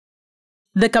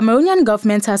The Cameroonian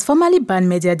government has formally banned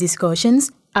media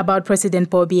discussions about President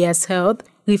Paul Biya's health,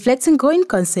 reflecting growing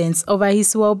concerns over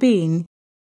his well-being.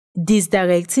 This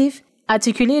directive,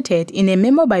 articulated in a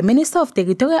memo by Minister of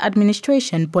Territorial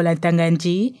Administration Paul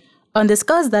Biya,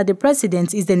 underscores that the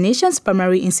president is the nation's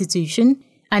primary institution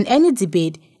and any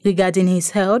debate regarding his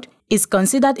health is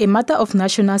considered a matter of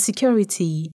national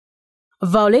security.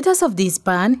 Violators of this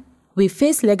ban will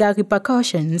face legal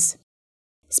repercussions.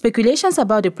 Speculations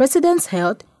about the president's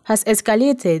health has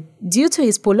escalated due to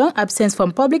his prolonged absence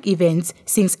from public events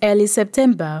since early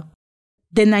September.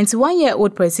 The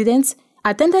 91-year-old president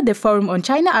attended the Forum on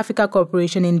China-Africa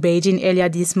Cooperation in Beijing earlier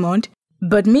this month,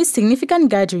 but missed significant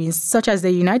gatherings such as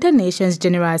the United Nations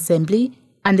General Assembly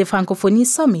and the Francophonie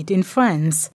Summit in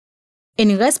France.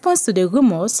 In response to the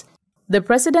rumors, the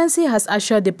presidency has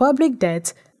assured the public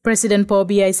that President Paul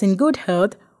Biya is in good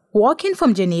health, working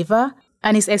from Geneva,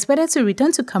 and is expected to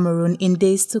return to Cameroon in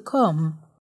days to come.